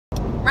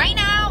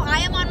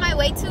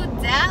way to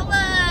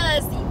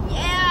Dallas.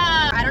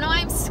 Yeah. I don't know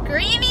why I'm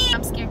screaming.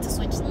 I'm scared to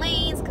switch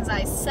lanes because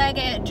I suck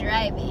at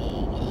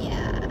driving.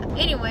 Yeah.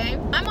 Anyway,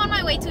 I'm on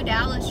my way to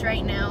Dallas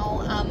right now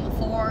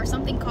for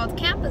something called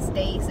Campus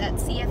Days at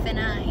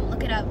CFNI.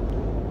 Look it up.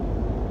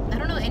 I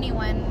don't know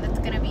anyone that's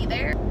gonna be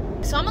there.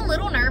 So I'm a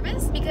little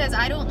nervous because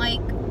I don't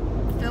like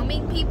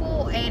filming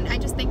people, and I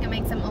just think it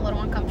makes them a little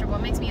uncomfortable.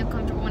 It makes me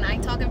uncomfortable when I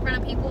talk in front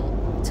of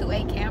people to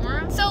a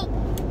camera. So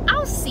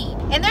I'll see.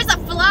 And there's a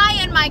fly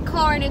in my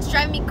car and it's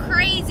driving me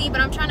crazy, but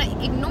I'm trying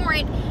to ignore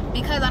it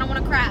because I don't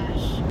want to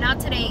crash. Not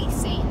today,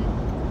 Satan.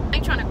 I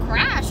ain't trying to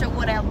crash or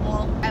whatever.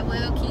 I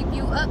will keep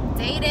you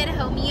updated,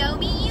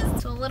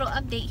 homies. So a little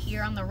update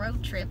here on the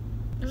road trip.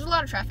 There's a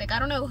lot of traffic. I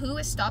don't know who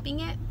is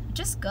stopping it.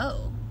 Just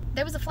go.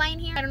 There was a fly in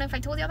here. I don't know if I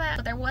told y'all that,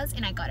 but there was,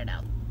 and I got it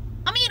out.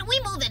 I mean, we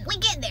moving. We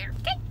getting there.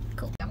 Okay,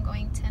 cool. I'm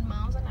going 10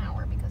 miles an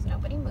hour because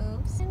nobody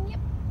moves. And yep,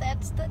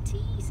 that's the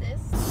teases.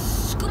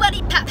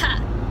 Scoobity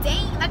papa.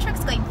 Dang, that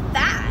truck's going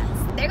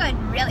fast. They're going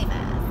really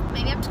fast.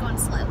 Maybe I'm just going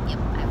slow. Yep,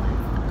 I was.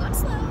 I'm going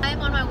slow.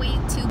 I'm on my way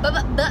to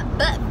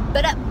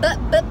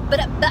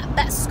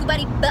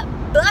Scoobity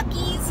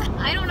Bucky's.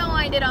 I don't know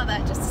why I did all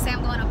that just to say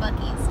I'm going to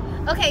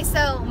Bucky's. Okay,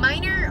 so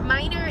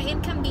minor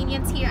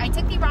inconvenience here. I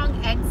took the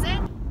wrong exit.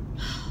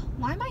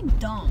 Why am I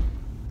dumb?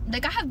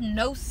 Like, I have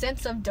no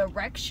sense of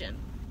direction.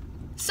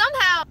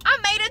 Somehow, I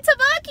made it to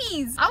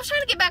Bucky's. I was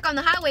trying to get back on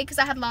the highway because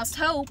I had lost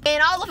hope.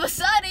 And all of a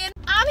sudden,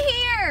 I'm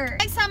here.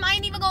 Next time, I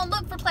ain't even gonna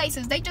look for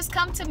places. They just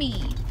come to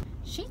me.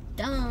 She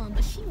dumb,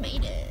 but she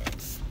made it.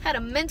 Had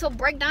a mental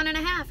breakdown and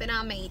a half, and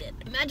I made it.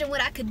 Imagine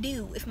what I could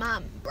do if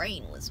my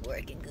brain was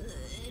working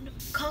good.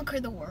 Conquer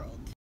the world.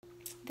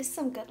 This is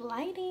some good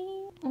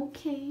lighting.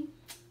 Okay.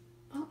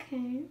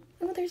 Okay.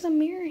 Oh, there's a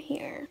mirror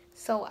here.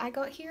 So I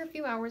got here a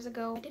few hours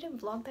ago. I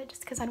didn't vlog that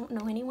just because I don't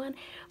know anyone,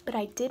 but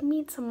I did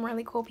meet some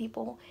really cool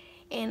people,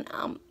 and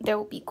they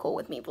will be cool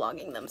with me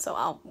vlogging them, so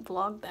I'll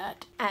vlog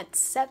that. At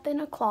 7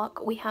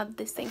 o'clock, we have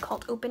this thing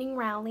called opening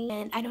rally,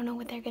 and I don't know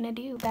what they're gonna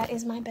do. That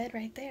is my bed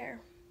right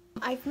there.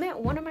 I've met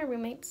one of my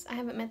roommates. I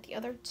haven't met the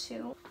other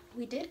two.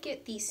 We did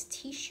get these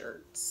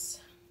t-shirts.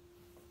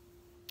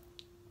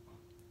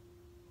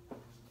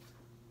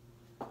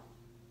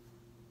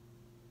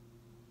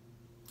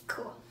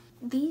 Cool.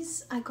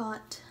 These I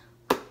got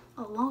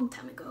a long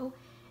time ago.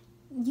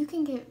 You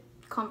can get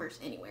Converse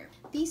anywhere.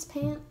 These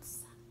pants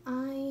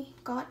I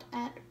got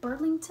at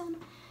Burlington,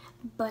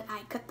 but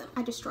I cut them.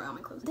 I destroy all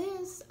my clothes.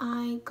 This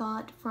I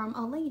got from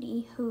a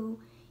lady who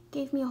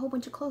gave me a whole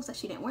bunch of clothes that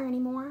she didn't wear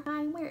anymore.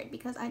 I wear it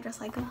because I dress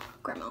like a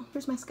grandma.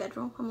 Here's my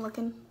schedule. I'm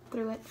looking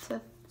through it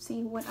to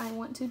see what I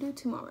want to do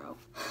tomorrow.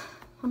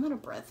 I'm out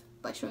of breath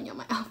by showing y'all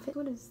my outfit.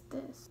 What is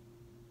this?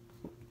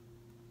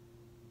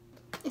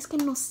 Es que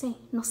no sé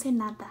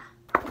nada.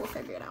 We'll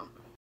figure it out.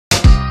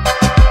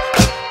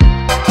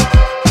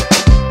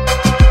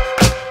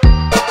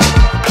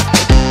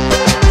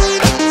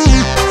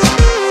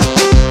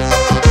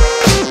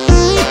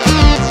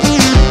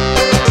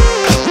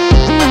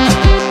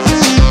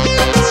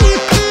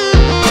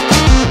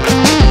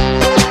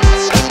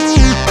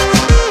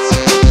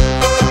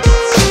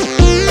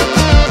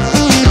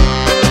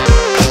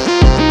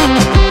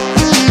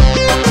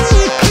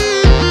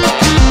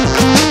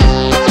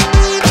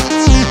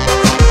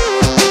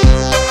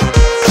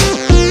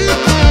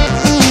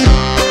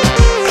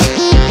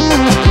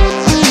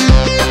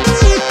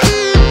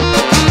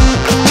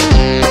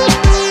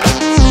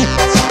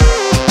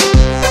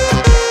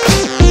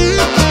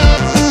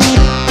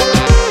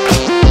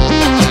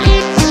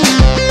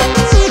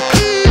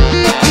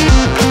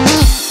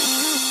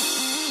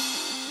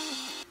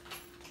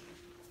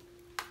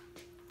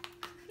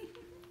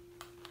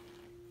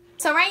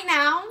 So right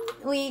now,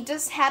 we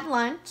just had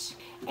lunch,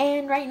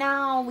 and right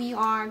now we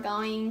are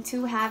going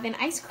to have an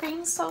ice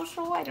cream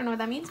social. I don't know what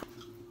that means.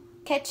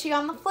 Catch you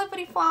on the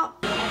flippity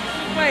flop.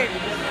 Wait.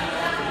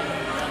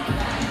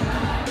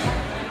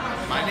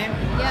 My name?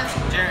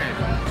 Yeah. Jared.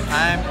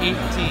 I'm 18.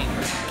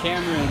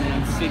 Cameron,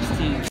 I'm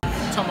 16.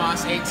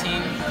 Tomas,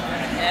 18.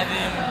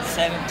 Evan,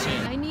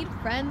 17. I need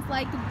friends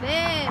like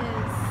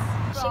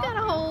this. She got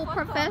a whole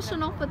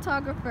professional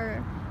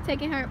photographer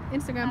taking her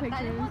Instagram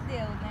pictures.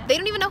 They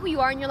don't even know who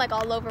you are, and you're like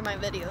all over my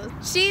videos.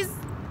 She's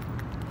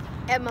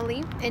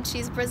Emily, and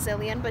she's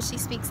Brazilian, but she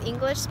speaks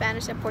English,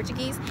 Spanish, and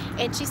Portuguese,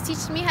 and she's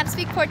teaching me how to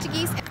speak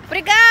Portuguese.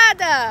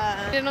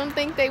 Obrigada! I don't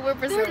think they were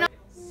Brazilian.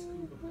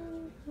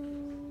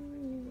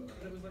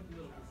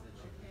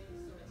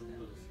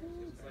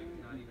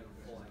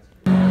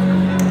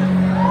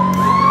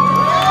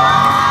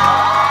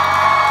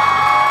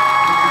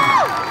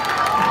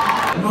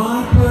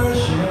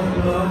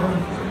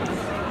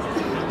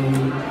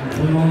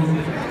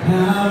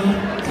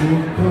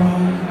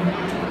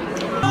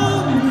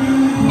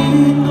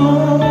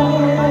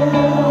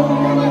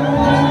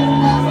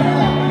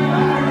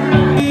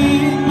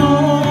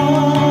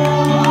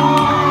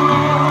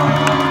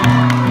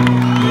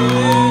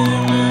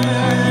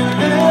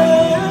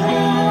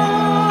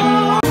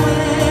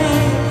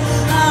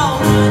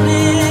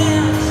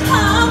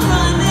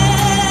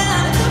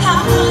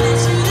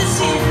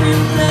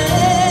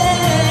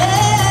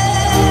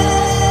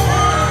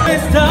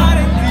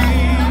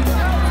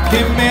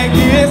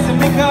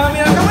 vieja,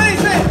 mira cómo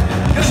dice,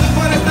 gracias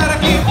por estar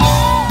aquí.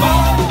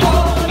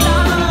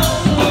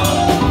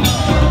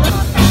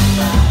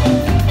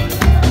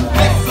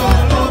 Eso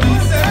lo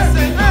dice el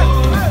Señor.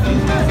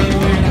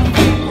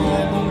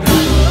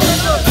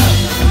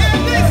 ¿Quién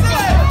dice?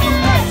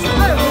 Eso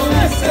lo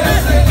dice el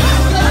Señor.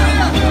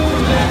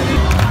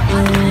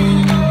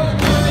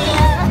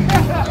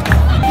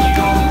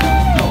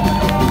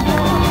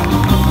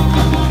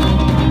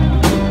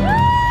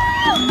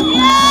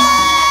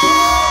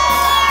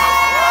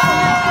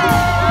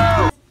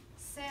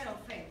 Cero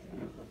fe.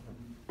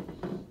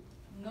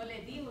 No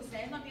le dijo,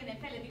 usted no tiene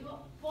fe, le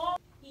dijo, po.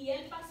 Y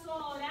él pasó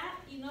a orar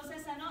y no se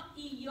sanó.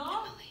 Y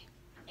yo,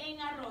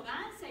 en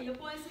arrogancia, yo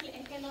puedo decirle,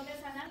 es que no te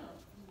he sanado.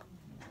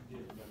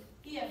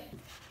 Y él,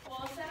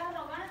 puedo ser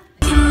arrogante.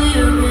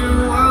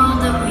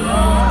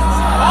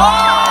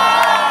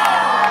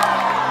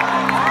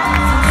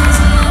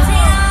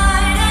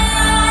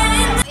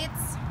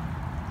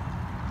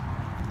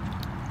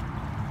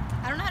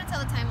 I don't know how to tell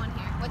the time on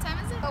here. What time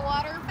is it? The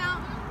water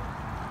fountain.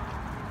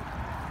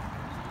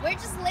 We're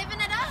just living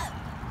it up.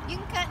 You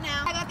can cut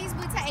now. I got these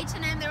boots at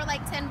H&M. They were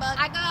like $10.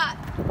 I got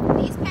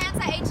these pants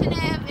at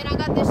H&M, and I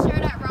got this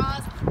shirt at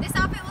Ross. This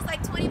outfit was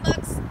like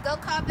 $20. Go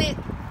cop it.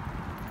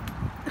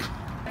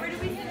 Where did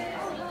we get it?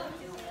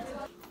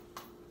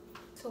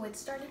 So it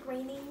started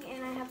raining,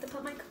 and I have to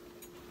put my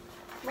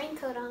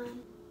raincoat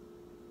on.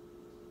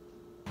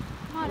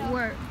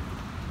 Work.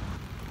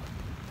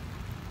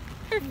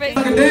 I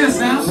can dance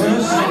now.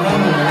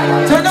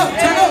 Turn up,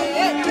 turn up.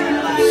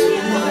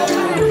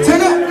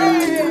 Turn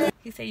up.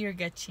 He said you're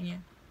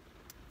getting.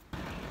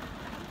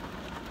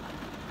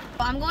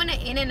 I'm going to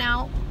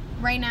In-N-Out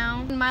right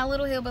now. In my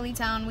little hillbilly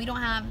town, we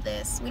don't have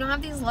this. We don't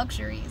have these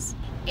luxuries.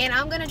 And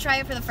I'm going to try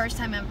it for the first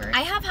time ever.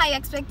 I have high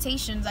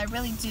expectations. I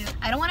really do.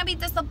 I don't want to be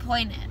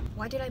disappointed.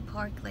 Why did I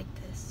park like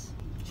this?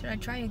 Should I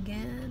try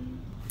again?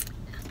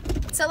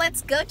 So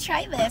let's go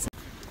try this.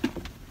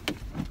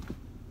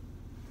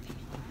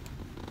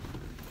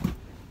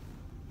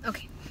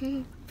 Okay.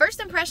 First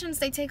impressions,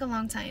 they take a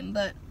long time,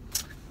 but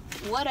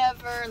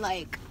whatever.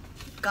 Like,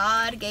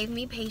 God gave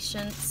me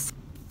patience.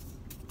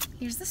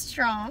 Here's the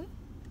straw.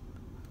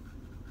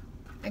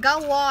 I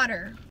got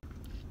water.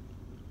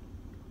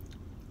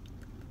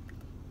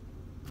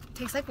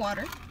 Tastes like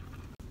water.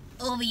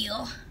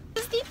 Oatmeal.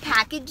 This is the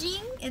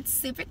packaging. It's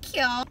super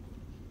cute.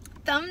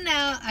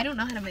 Thumbnail. I don't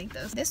know how to make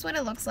those. This is what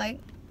it looks like.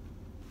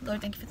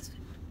 Lord, thank you for this.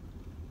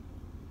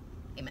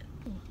 Amen.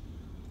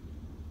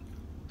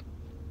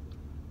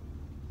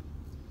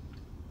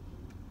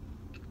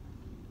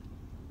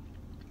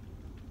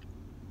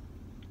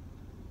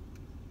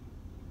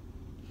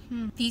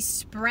 The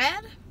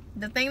spread,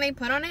 the thing they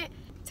put on it,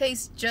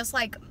 tastes just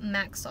like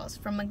Mac sauce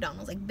from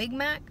McDonald's. Like Big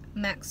Mac,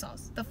 Mac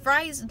sauce. The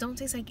fries don't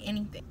taste like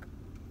anything.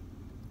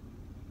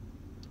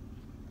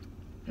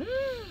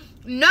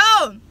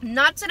 No!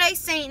 Not today,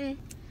 Satan.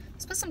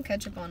 Let's put some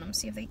ketchup on them,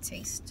 see if they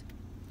taste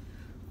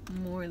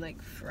more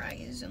like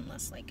fries and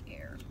less like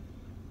air.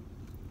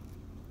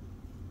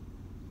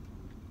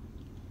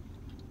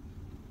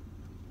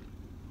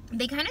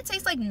 They kind of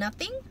taste like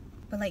nothing,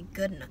 but like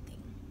good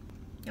nothing.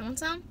 You want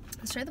some?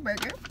 Let's try the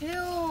burger.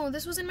 Ew,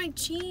 this was in my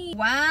cheese.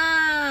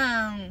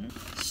 Wow.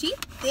 She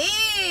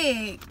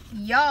thick.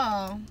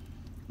 Y'all.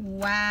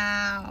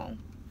 Wow.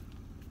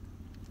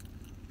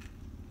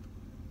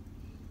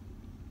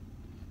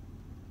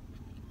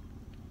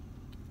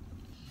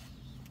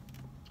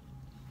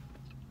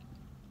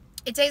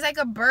 It tastes like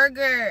a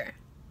burger.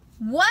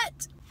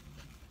 What?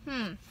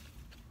 It's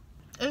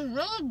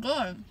really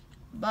good,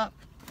 but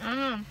I don't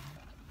know.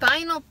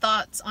 Final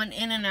thoughts on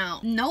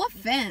In-N-Out. No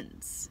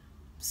offense.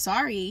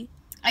 Sorry.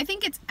 I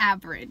think it's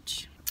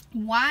average.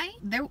 Why?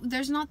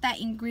 There's not that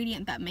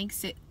ingredient that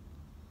makes it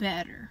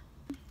better.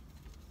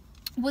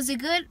 Was it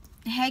good?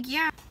 Heck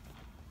yeah.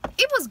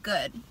 It was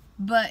good,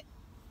 but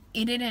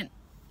it didn't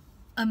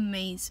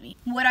amaze me.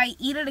 Would I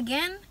eat it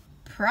again?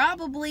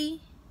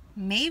 Probably.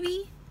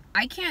 Maybe.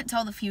 I can't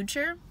tell the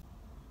future.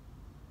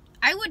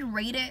 I would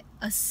rate it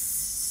a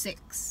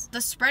 6.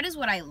 The spread is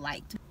what I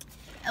liked.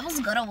 It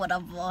was good or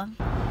whatever.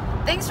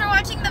 Thanks for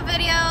watching the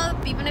video,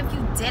 even if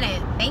you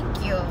didn't.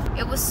 Thank you.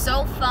 It was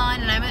so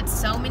fun, and I met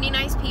so many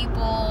nice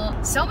people.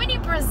 So many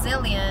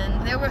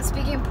Brazilians. They were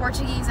speaking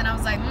Portuguese, and I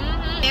was like,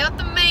 eu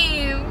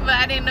também, but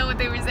I didn't know what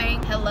they were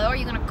saying. Hello, are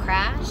you gonna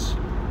crash?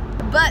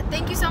 But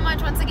thank you so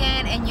much once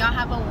again, and y'all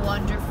have a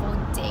wonderful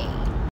day.